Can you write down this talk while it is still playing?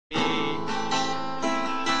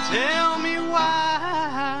Tell me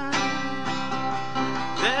why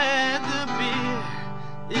that the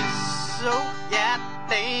beer is so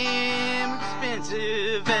goddamn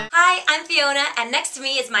expensive. Hi, I'm Fiona, and next to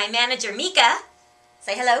me is my manager, Mika.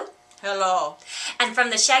 Say hello. Hello. And from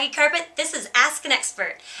the Shaggy Carpet, this is Ask an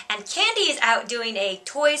Expert. And Candy is out doing a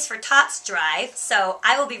Toys for Tots drive, so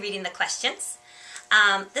I will be reading the questions.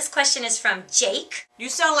 This question is from Jake. You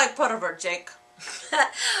sound like pervert, Jake.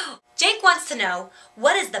 Jake wants to know,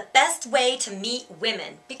 what is the best way to meet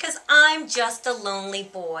women? Because I'm just a lonely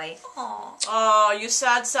boy. Aww. Oh, you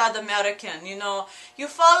sad, sad American. You know, you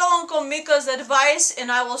follow Uncle Mika's advice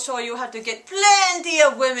and I will show you how to get plenty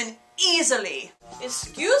of women easily.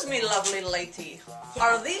 Excuse me, lovely lady. Yeah.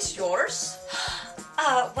 Are these yours?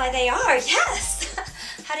 Why they are, yes.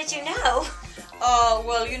 How did you know?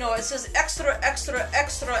 Well, you know, it says extra, extra,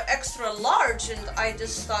 extra, extra large, and I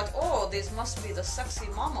just thought, oh, this must be the sexy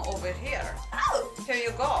mama over here. Oh. Here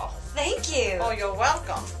you go. Thank you. Oh, you're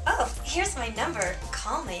welcome. Oh, here's my number.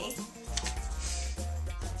 Call me.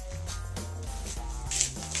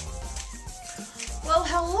 Well,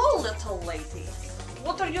 hello, little lady.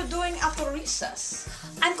 What are you doing after recess?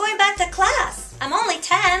 I'm going back to class. I'm only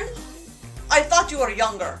 10. I thought you were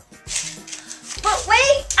younger. But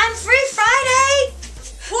wait, I'm free Friday!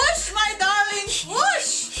 Push, my darling,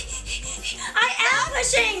 push! I am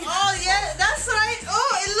pushing! Oh, yeah, that's right.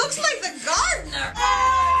 Oh, it looks like the gardener.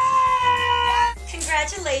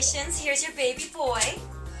 Congratulations, here's your baby boy.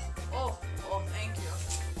 Oh, thank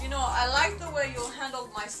you. You know, I like the way you handled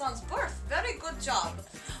my son's birth. Very good job.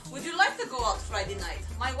 Would you like to go out Friday night?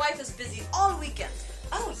 My wife is busy all weekend.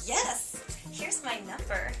 Oh, yes. Here's my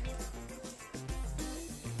number.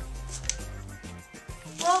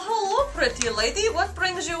 Well, hello, pretty lady. What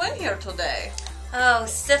brings you in here today? Oh,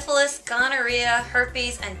 syphilis, gonorrhea,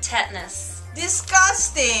 herpes, and tetanus.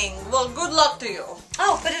 Disgusting. Well, good luck to you.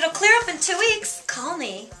 Oh, but it'll clear up in 2 weeks. Call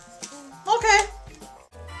me. Okay.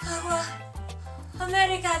 Agua.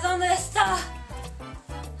 América, ¿dónde está?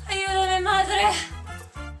 Ayúdame, madre.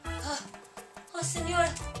 Oh, señor.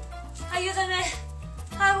 Ayúdame.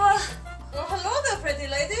 Agua. Well, hello there, pretty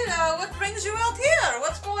lady. What brings you out here?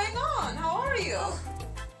 What's going on? How are you?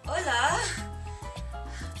 Hola.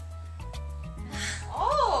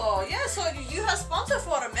 Oh, yeah, so you have sponsor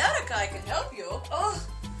for America. I can help you. Oh,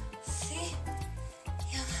 sí.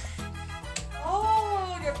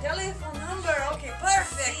 Oh, your telephone number. Okay,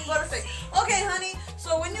 perfect, Sí. perfect. Okay, honey,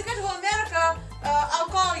 so when you get to America, I'll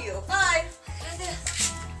call you. Bye.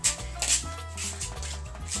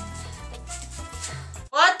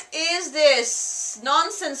 What is this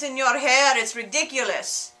nonsense in your hair? It's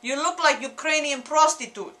ridiculous. You look like Ukrainian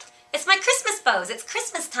prostitute. It's my Christmas bows. It's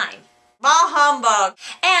Christmas time. Bah humbug.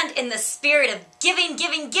 And in the spirit of giving,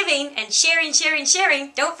 giving, giving, and sharing, sharing,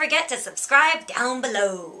 sharing, don't forget to subscribe down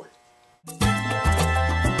below.